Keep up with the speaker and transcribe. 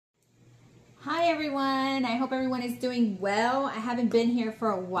everyone. I hope everyone is doing well. I haven't been here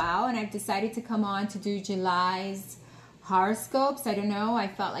for a while and I've decided to come on to do July's horoscopes. I don't know. I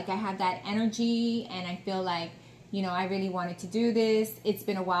felt like I had that energy and I feel like, I really wanted to do this. It's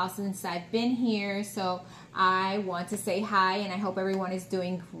been a while since I've been here, so I want to say hi and I hope everyone is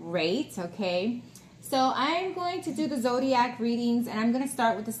doing great, okay? So I'm going to do the zodiac readings and I'm going to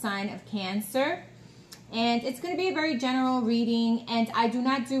start with the sign of Cancer. And it's going to be a very general reading, and I do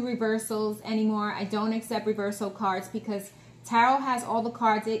not do reversals anymore. I don't accept reversal cards because tarot has all the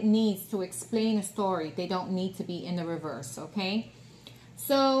cards it needs to explain a story. They don't need to be in the reverse, okay?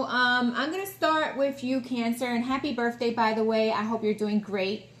 So I'm going to start with you, Cancer, and happy birthday, by the way. I hope you're doing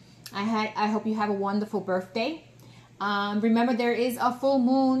great. I hope you have a wonderful birthday. Remember, there is a full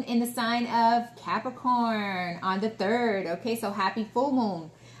moon in the sign of Capricorn on the 3rd, okay? So happy full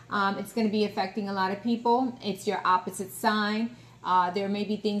moon. It's going to be affecting a lot of people. It's your opposite sign. There may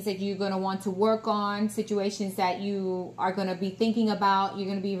be things that you're going to want to work on, situations that you are going to be thinking about. You're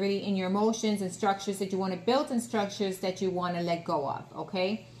going to be really in your emotions and structures that you want to build and structures that you want to let go of,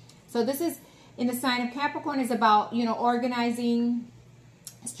 okay? So this is, in the sign of Capricorn, is about, organizing,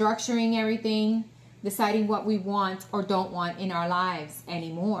 structuring everything, deciding what we want or don't want in our lives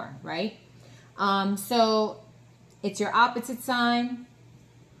anymore, right? So it's your opposite sign.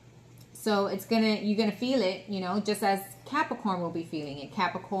 So you're gonna feel it, just as Capricorn will be feeling it.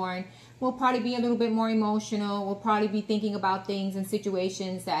 Capricorn will probably be a little bit more emotional, will probably be thinking about things and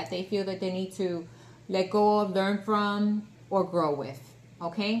situations that they feel that they need to let go of, learn from, or grow with,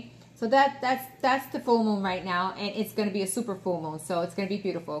 okay? So that's the full moon right now, and it's gonna be a super full moon, so it's gonna be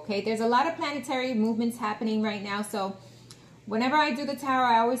beautiful, okay? There's a lot of planetary movements happening right now, so whenever I do the tarot,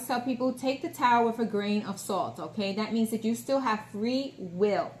 I always tell people, take the tarot with a grain of salt, okay? That means that you still have free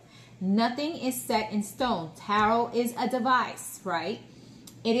will. Nothing is set in stone. Tarot is a device, right?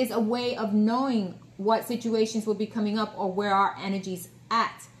 It is a way of knowing what situations will be coming up or where our energy's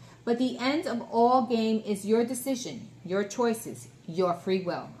at. But the end of all game is your decision, your choices, your free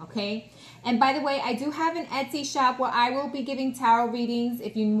will, okay? And by the way, I do have an Etsy shop where I will be giving tarot readings.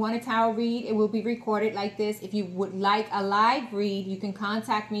 If you want a tarot read, it will be recorded like this. If you would like a live read, you can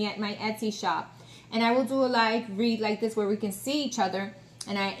contact me at my Etsy shop. And I will do a live read like this where we can see each other.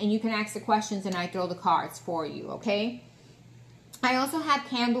 And you can ask the questions and I throw the cards for you, okay? I also have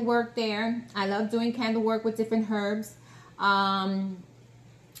candle work there. I love doing candle work with different herbs.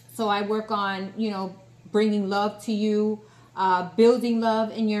 So I work on, bringing love to you, building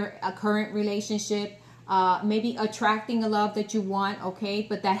love in your current relationship, maybe attracting a love that you want, okay?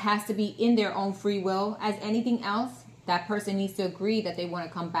 But that has to be in their own free will. As anything else, that person needs to agree that they want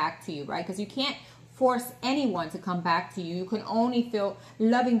to come back to you, right? Because you can't force anyone to come back to you. You can only feel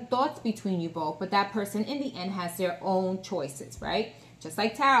loving thoughts between you both, but that person in the end has their own choices, right? Just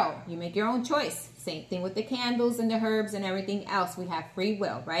like tarot, you make your own choice. Same thing with the candles and the herbs and everything else. We have free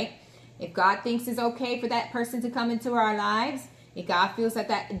will, right? If God thinks it's okay for that person to come into our lives, if God feels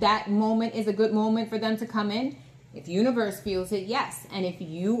that that moment is a good moment for them to come in, if universe feels it, yes. And if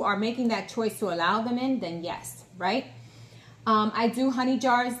you are making that choice to allow them in, then yes, right? I do honey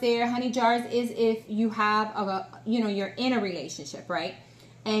jars there. Honey jars is if you have you're in a relationship, right?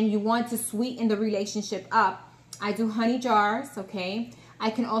 And you want to sweeten the relationship up. I do honey jars, okay?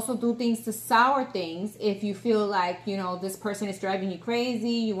 I can also do things to sour things if you feel like, this person is driving you crazy.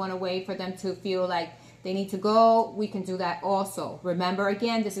 You want to wait for them to feel like they need to go. We can do that also. Remember,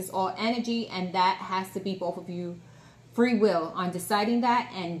 again, this is all energy and that has to be both of you free will on deciding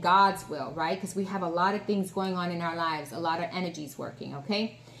that and God's will, right? Because we have a lot of things going on in our lives, a lot of energies working,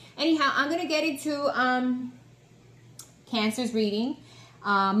 okay? Anyhow, I'm going to get into Cancer's reading.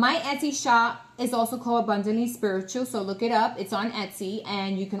 My Etsy shop is also called Abundantly Spiritual, so look it up. It's on Etsy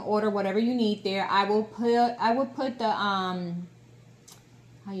and you can order whatever you need there. I will put the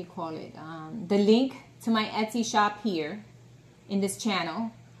the link to my Etsy shop here in this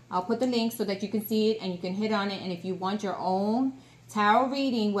channel. I'll put the link so that you can see it and you can hit on it. And if you want your own tarot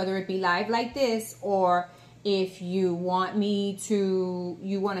reading, whether it be live like this, or if you want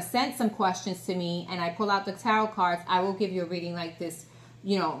to send some questions to me and I pull out the tarot cards, I will give you a reading like this,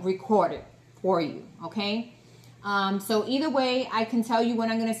 recorded for you, okay? So either way, I can tell you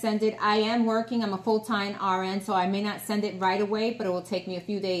when I'm going to send it. I am working. I'm a full-time RN, so I may not send it right away, but it will take me a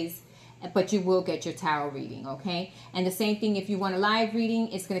few days. But you will get your tarot reading, okay? And the same thing, if you want a live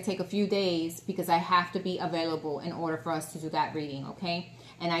reading, it's going to take a few days because I have to be available in order for us to do that reading, okay?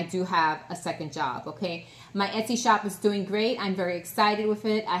 And I do have a second job, okay? My Etsy shop is doing great. I'm very excited with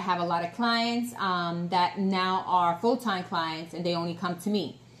it. I have a lot of clients that now are full-time clients and they only come to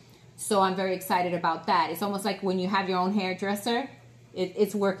me. So I'm very excited about that. It's almost like when you have your own hairdresser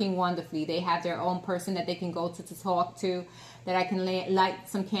It's working wonderfully. They have their own person that they can go to talk to, that I can light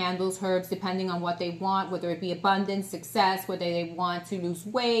some candles, herbs, depending on what they want, whether it be abundance, success, whether they want to lose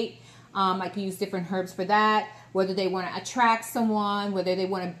weight. I can use different herbs for that, whether they want to attract someone, whether they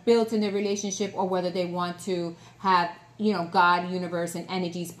want to build in their relationship, or whether they want to have, you know, God, universe, and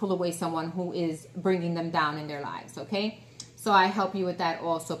energies pull away someone who is bringing them down in their lives, okay? So I help you with that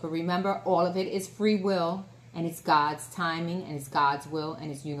also. But remember, all of it is free will, and it's God's timing, and it's God's will,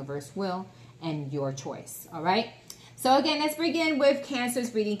 and it's universe will, and your choice, all right? So again, let's begin with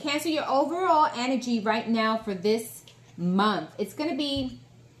Cancer's reading. Cancer, your overall energy right now for this month, it's going to be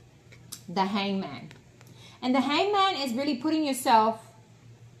the Hangman. And the Hangman is really putting yourself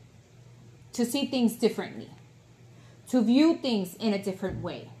to see things differently, to view things in a different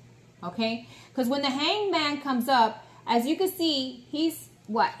way, okay? Because when the Hangman comes up, as you can see, he's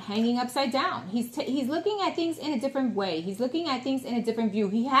what? Hanging upside down. He's looking at things in a different way. He's looking at things in a different view.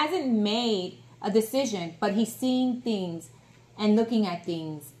 He hasn't made a decision, but he's seeing things and looking at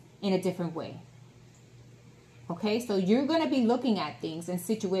things in a different way. Okay, so you're going to be looking at things and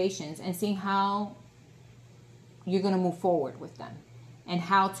situations and seeing how you're going to move forward with them and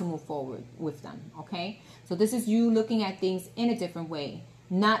how to move forward with them. Okay, so this is you looking at things in a different way,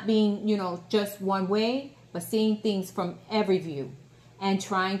 not being, you know, just one way, but seeing things from every view and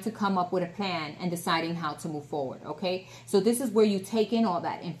trying to come up with a plan and deciding how to move forward. Okay, so this is where you take in all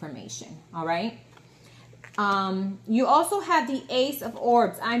that information. All right. You also have the Ace of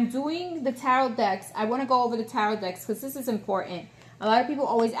Orbs. I'm doing the tarot decks. I want to go over the tarot decks because this is important. A lot of people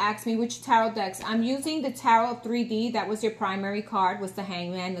always ask me which tarot decks. I'm using the Tarot 3D. That was your primary card, was the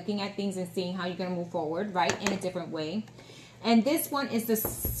Hangman, looking at things and seeing how you're going to move forward, right, in a different way. And this one is the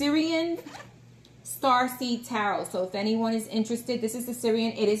Syrian Starseed Tarot. So if anyone is interested, this is the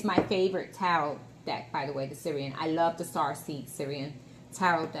Syrian. It is my favorite tarot deck, by the way, the Syrian. I love the Starseed Syrian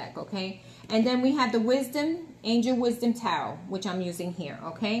tarot deck, okay? And then we have the Wisdom, Angel Wisdom Tarot, which I'm using here,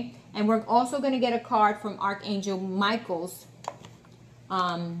 okay? And we're also going to get a card from Archangel Michael's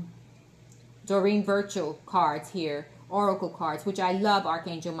Doreen Virtual cards here, Oracle cards, which I love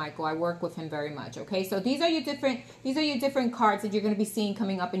Archangel Michael. I work with him very much, okay? So these are your different cards that you're going to be seeing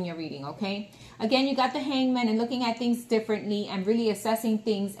coming up in your reading, okay? Again, you got the Hangman and looking at things differently and really assessing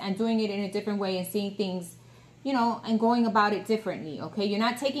things and doing it in a different way and seeing things, you know, and going about it differently, okay? You're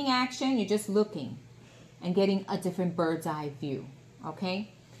not taking action, you're just looking and getting a different bird's eye view, okay?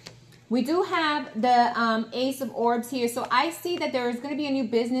 We do have the Ace of Orbs here. So I see that there is going to be a new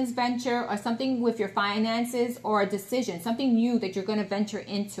business venture or something with your finances or a decision, something new that you're going to venture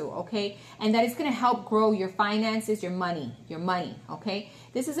into, okay? And that is going to help grow your finances, your money, okay?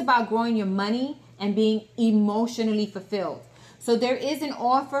 This is about growing your money and being emotionally fulfilled. So there is an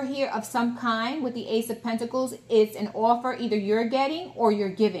offer here of some kind with the Ace of Pentacles. It's an offer either you're getting or you're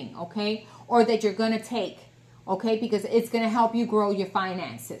giving, okay? Or that you're going to take, okay? Because it's going to help you grow your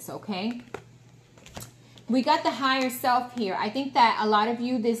finances, okay? We got the higher self here. I think that a lot of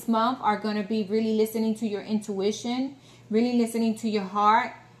you this month are going to be really listening to your intuition, really listening to your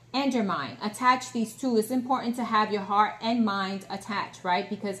heart and your mind. Attach these two. It's important to have your heart and mind attached, right?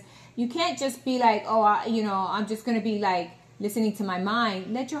 Because you can't just be like, oh, I'm just going to be like, listening to my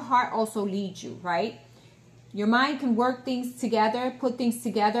mind. Let your heart also lead you, right? Your mind can work things together, put things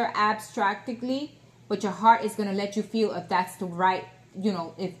together abstractly, but your heart is going to let you feel if that's the right,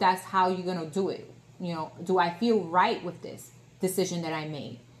 if that's how you're going to do it. Do I feel right with this decision that I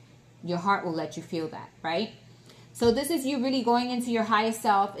made? Your heart will let you feel that, right? So this is you really going into your highest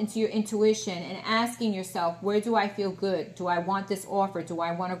self, into your intuition and asking yourself, where do I feel good? Do I want this offer? Do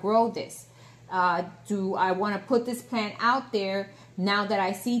I want to grow this? Do I want to put this plan out there now that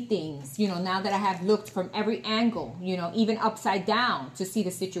I see things, now that I have looked from every angle, even upside down to see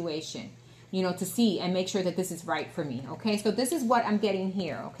the situation, to see and make sure that this is right for me. Okay, so this is what I'm getting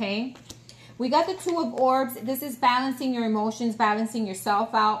here. Okay, we got the Two of Orbs. This is balancing your emotions, balancing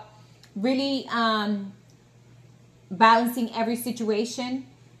yourself out, really balancing every situation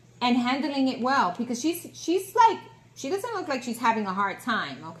and handling it well, because she doesn't look like she's having a hard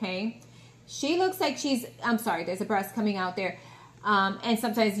time. Okay. She looks like she's, I'm sorry, there's a breast coming out there. And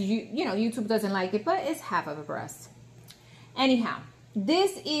sometimes, YouTube doesn't like it, but it's half of a breast. Anyhow,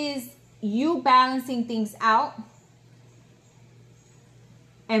 this is you balancing things out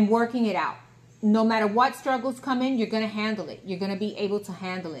and working it out. No matter what struggles come in, you're going to handle it. You're going to be able to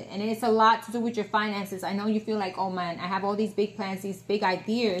handle it. And it's a lot to do with your finances. I know you feel like, oh man, I have all these big plans, these big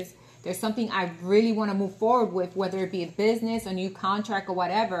ideas. There's something I really want to move forward with, whether it be a business, a new contract, or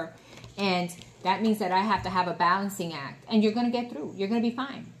whatever. And that means that I have to have a balancing act. And you're going to get through. You're going to be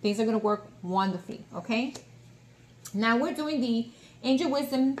fine. Things are going to work wonderfully. Okay? Now we're doing the Angel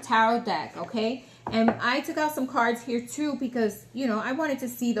Wisdom Tarot deck, okay? And I took out some cards here too because, you know, I wanted to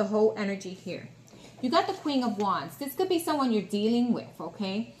see the whole energy here. You got the Queen of Wands. This could be someone you're dealing with,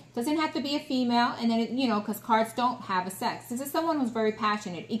 okay? Doesn't have to be a female, and then, you know, because cards don't have a sex. This is someone who's very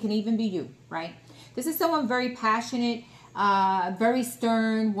passionate. It can even be you, right? This is someone very passionate, very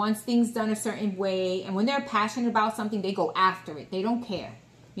stern, wants things done a certain way. And when they're passionate about something, they go after it. They don't care.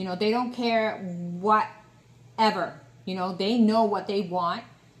 You know, they don't care whatever. You know, they know what they want.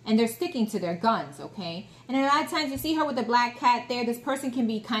 And they're sticking to their guns, okay? And a lot of times you see her with the black cat there. This person can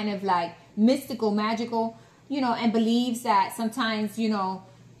be kind of like mystical, magical, you know, and believes that sometimes, you know,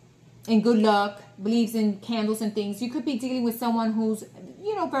 in good luck, believes in candles and things. You could be dealing with someone who's,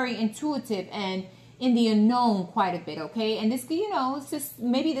 you know, very intuitive and in the unknown quite a bit, okay? And this, you know, it's just,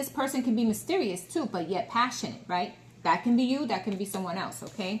 maybe this person can be mysterious too, but yet passionate, right? That can be you, that can be someone else,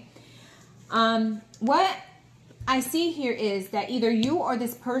 okay? What I see here is that either you or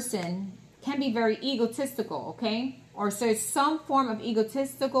this person can be very egotistical, okay? Or so there's some form of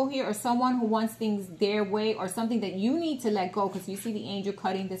egotistical here, or someone who wants things their way, or something that you need to let go, because you see the angel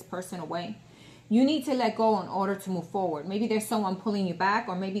cutting this person away. You need to let go in order to move forward. Maybe there's someone pulling you back,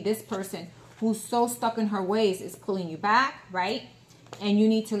 or maybe this person who's so stuck in her ways is pulling you back, right? And you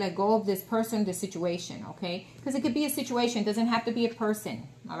need to let go of this person, this situation, okay? Because it could be a situation. It doesn't have to be a person,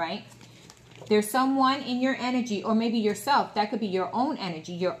 all right? There's someone in your energy, or maybe yourself. That could be your own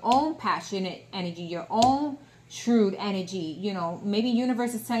energy, your own passionate energy, your own shrewd energy. You know, maybe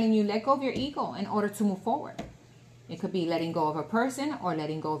universe is telling you, let go of your ego in order to move forward. It could be letting go of a person or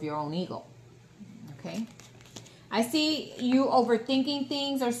letting go of your own ego, okay? I see you overthinking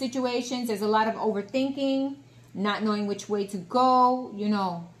things or situations. There's a lot of overthinking, not knowing which way to go, you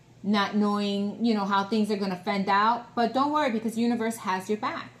know, not knowing, you know, how things are going to fend out. But don't worry, because universe has your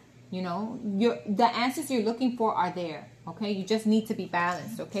back. You know, the answers you're looking for are there, okay? You just need to be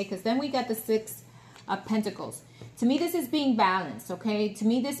balanced, okay? Because then we got the Six of Pentacles. To me, this is being balanced, okay? To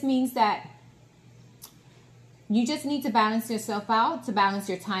me, this means that you just need to balance yourself out, to balance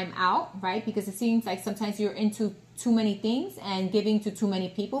your time out, right? Because it seems like sometimes you're into too many things and giving to too many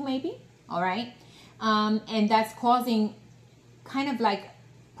people, maybe, all right? And that's causing kind of like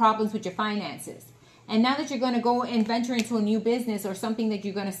problems with your finances. And now that you're going to go and venture into a new business or something that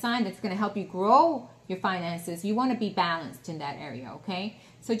you're going to sign that's going to help you grow your finances, you want to be balanced in that area, okay?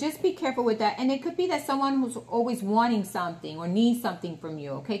 So just be careful with that. And it could be that someone who's always wanting something or needs something from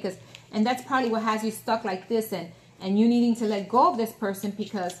you, okay? And that's probably what has you stuck like this, and you needing to let go of this person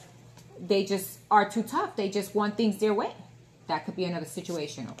because they just are too tough. They just want things their way. That could be another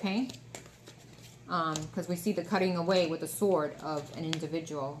situation, okay? Because we see the cutting away with the sword of an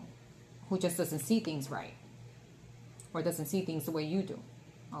individual who just doesn't see things right, or doesn't see things the way you do,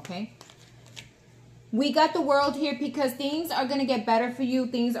 okay? We got the World here because things are going to get better for you.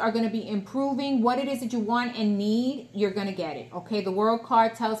 Things are going to be improving. What it is that you want and need, you're going to get it, okay? The World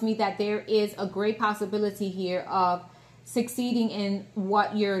card tells me that there is a great possibility here of succeeding in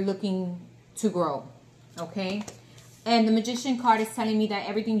what you're looking to grow, okay? And the Magician card is telling me that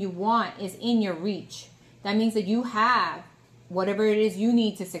everything you want is in your reach. That means that you have whatever it is you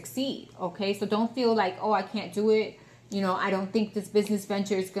need to succeed, okay? So don't feel like, oh, I can't do it. You know, I don't think this business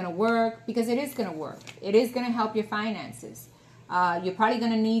venture is going to work, because it is going to work. It is going to help your finances. You're probably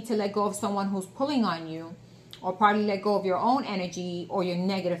going to need to let go of someone who's pulling on you, or probably let go of your own energy or your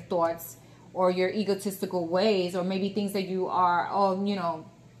negative thoughts or your egotistical ways, or maybe things that you are, you know,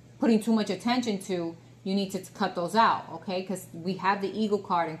 putting too much attention to. You need to cut those out, okay? Because we have the Eagle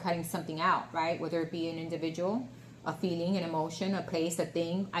card and cutting something out, right? Whether it be an individual, a feeling, an emotion, a place, a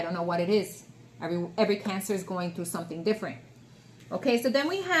thing. I don't know what it is. Every Cancer is going through something different. Okay, so then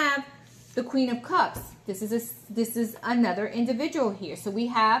we have the Queen of Cups. This is another individual here. So we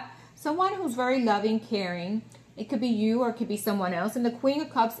have someone who's very loving, caring. It could be you or it could be someone else. And the Queen of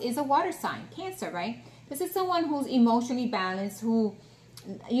Cups is a water sign, Cancer, right? This is someone who's emotionally balanced, who,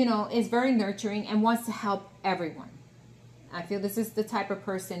 you know, is very nurturing and wants to help everyone. I feel this is the type of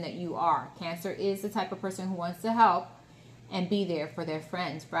person that you are. Cancer is the type of person who wants to help and be there for their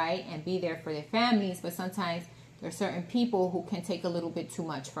friends, right? And be there for their families. But sometimes there are certain people who can take a little bit too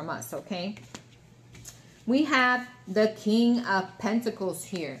much from us, okay? We have the King of Pentacles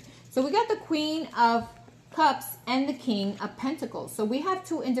here. So we got the Queen of Cups and the King of Pentacles. So we have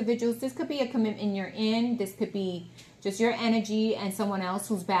two individuals. This could be a commitment you're in. This could be just your energy and someone else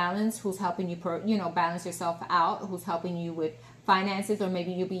who's balanced, who's helping you, balance yourself out, who's helping you with finances, or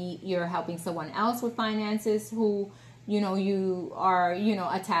maybe you're helping someone else with finances who, you are,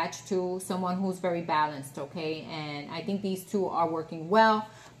 attached to someone who's very balanced, okay? And I think these two are working well,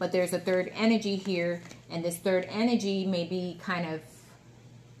 but there's a third energy here, and this third energy may be kind of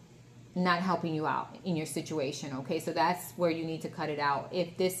not helping you out in your situation. Okay, so that's where you need to cut it out.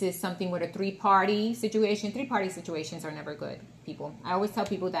 If this is something with a three-party situation, three-party situations are never good, people. I always tell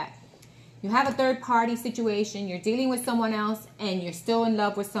people that you have a third-party situation, you're dealing with someone else, and you're still in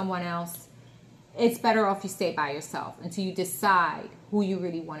love with someone else, it's better off you stay by yourself until you decide who you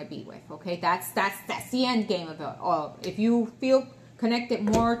really want to be with. Okay, that's the end game of it all. If you feel connected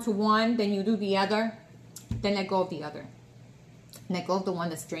more to one than you do the other, then let go of the other. Let go of the one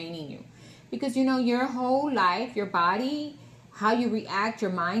that's draining you. Because, you know, your whole life, your body, how you react,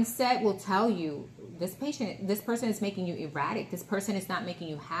 your mindset will tell you, this person is making you erratic. This person is not making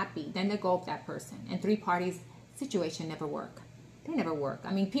you happy. Then let go of that person. And three parties situation never work. They never work.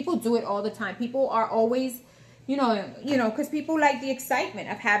 I mean, people do it all the time. People are always, you know, because people like the excitement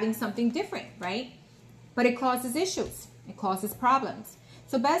of having something different, right? But it causes issues. It causes problems.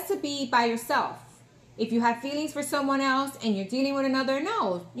 So best to be by yourself. If you have feelings for someone else and you're dealing with another,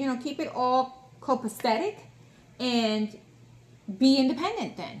 no, you know, keep it all copacetic and be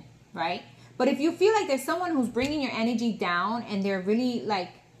independent then, right? But if you feel like there's someone who's bringing your energy down and they're really like,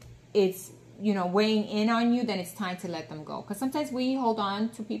 it's, you know, weighing in on you, then it's time to let them go. Because sometimes we hold on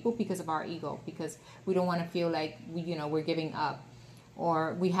to people because of our ego, because we don't want to feel like we're giving up,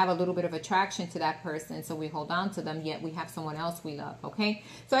 or we have a little bit of attraction to that person, so we hold on to them, yet we have someone else we love. Okay,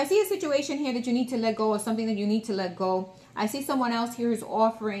 so I see a situation here that you need to let go of, something that you need to let go. I see someone else here who's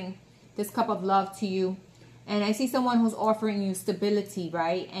offering this cup of love to you, and I see someone who's offering you stability,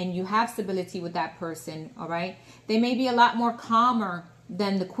 right? And you have stability with that person. All right, they may be a lot more calmer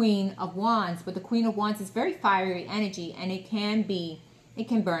than the Queen of Wands, but the Queen of Wands is very fiery energy, and it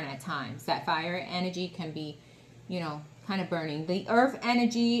can burn at times. That fire energy can be, you know, kind of burning. The earth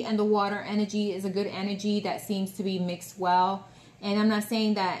energy and the water energy is a good energy that seems to be mixed well. And I'm not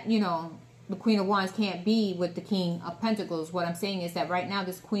saying that, you know, the Queen of Wands can't be with the King of Pentacles. What I'm saying is that right now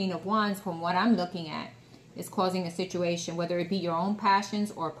this Queen of Wands, from what I'm looking at, is causing a situation, whether it be your own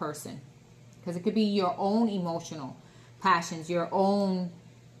passions or a person. Because it could be your own emotional passions, your own,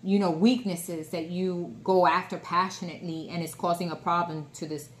 you know, weaknesses that you go after passionately, and it's causing a problem to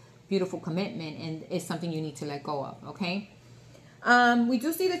this beautiful commitment, and it's something you need to let go of. Okay, we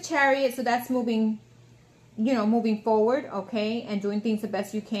do see the Chariot, so that's moving, you know, moving forward, okay, and doing things the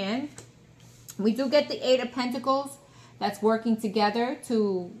best you can. We do get the Eight of Pentacles, that's working together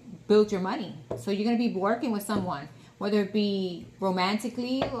to build your money. So you're going to be working with someone, whether it be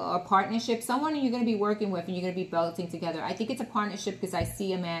romantically or partnership, someone you're going to be working with, and you're going to be building together. I think it's a partnership because I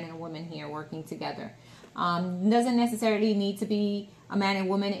see a man and a woman here working together. Doesn't necessarily need to be a man and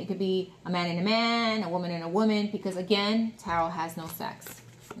woman. It could be a man and a man, a woman and a woman, because again, tarot has no sex.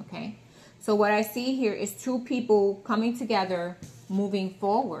 Okay, so what I see here is two people coming together, moving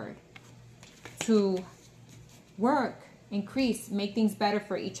forward to work, increase, make things better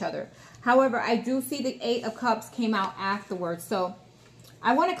for each other. However, I do see the Eight of Cups came out afterwards. So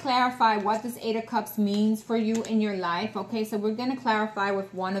I want to clarify what this Eight of Cups means for you in your life. Okay, so we're going to clarify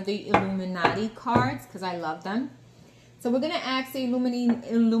with one of the Illuminati cards, because I love them. So we're going to ask the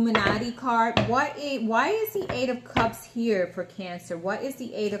Illuminati card, why is the Eight of Cups here for Cancer? What is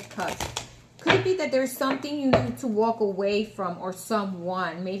the Eight of Cups? Could it be that there's something you need to walk away from, or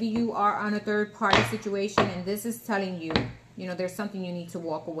someone? Maybe you are on a third-party situation, and this is telling you, you know, there's something you need to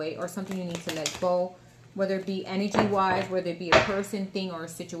walk away, or something you need to let go, whether it be energy-wise, whether it be a person, thing, or a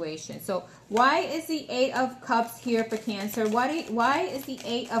situation. So why is the Eight of Cups here for Cancer? Why is the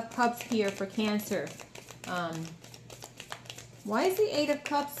Eight of Cups here for Cancer? Why is the Eight of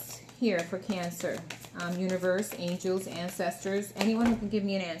Cups here for Cancer? Universe, angels, ancestors, anyone who can give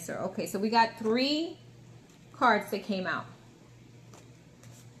me an answer. Okay, so we got 3 cards that came out.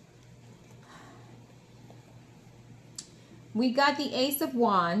 We got the Ace of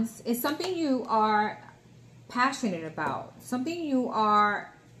Wands. It's something you are passionate about, something you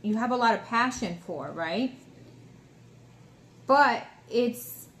have a lot of passion for, right? But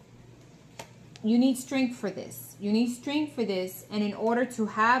you need strength for this. You need strength for this, and in order to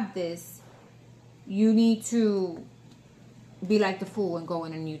have this, you need to be like the Fool and go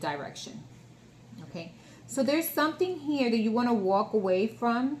in a new direction. Okay, so there's something here that you want to walk away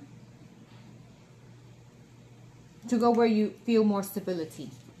from to go where you feel more stability.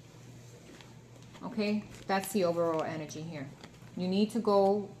 Okay, that's the overall energy here. You need to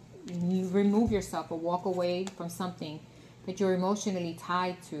go, remove yourself or walk away from something that you're emotionally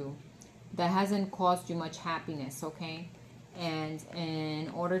tied to that hasn't caused you much happiness. Okay, and in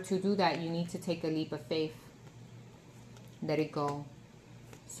order to do that, you need to take a leap of faith. Let it go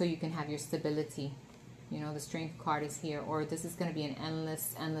so you can have your stability. You know, the Strength card is here, or this is going to be an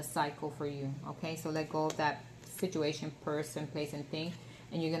endless cycle for you. Okay, so let go of that situation, person, place, and thing,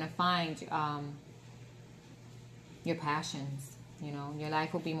 and you're going to find your passions. You know, your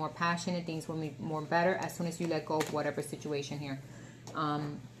life will be more passionate. Things will be more better as soon as you let go of whatever situation here,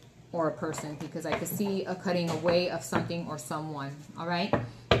 or a person, because I could see a cutting away of something or someone. All right.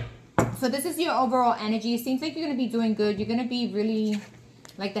 So this is your overall energy. It seems like you're going to be doing good. You're going to be really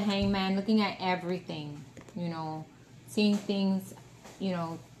like the Hangman, looking at everything, you know, seeing things, you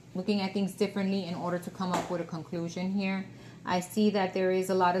know, looking at things differently in order to come up with a conclusion here. I see that there is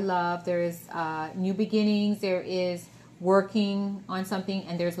a lot of love. There is new beginnings. There is working on something,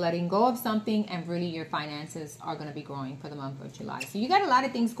 and there's letting go of something, and really your finances are going to be growing for the month of July. So you got a lot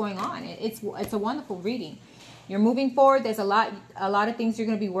of things going on. It's a wonderful reading. You're moving forward. There's a lot of things you're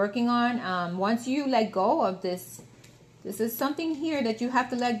going to be working on. Once you let go of this is something here that you have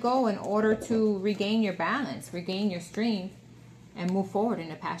to let go in order to regain your balance, regain your strength, and move forward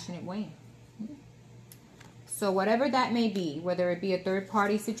in a passionate way. So whatever that may be, whether it be a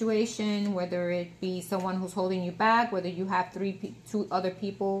third-party situation, whether it be someone who's holding you back, whether you have two other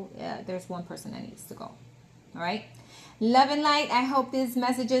people, there's one person that needs to go. All right? Love and light. I hope these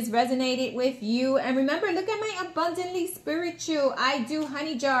messages resonated with you. And remember, look at my Abundantly Spiritual. I do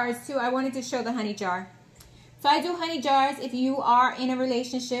honey jars too. I wanted to show the honey jar. So I do honey jars if you are in a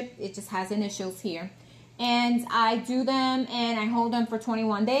relationship. It just has initials here. And I do them and I hold them for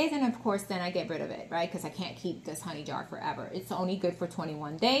 21 days. And of course, then I get rid of it, right? Because I can't keep this honey jar forever. It's only good for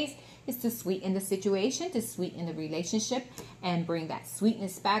 21 days. It's to sweeten the situation, to sweeten the relationship, and bring that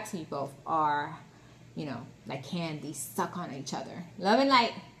sweetness back so you both are, you know, like candy, stuck on each other. Love and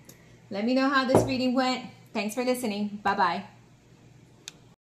light. Let me know how this reading went. Thanks for listening. Bye-bye.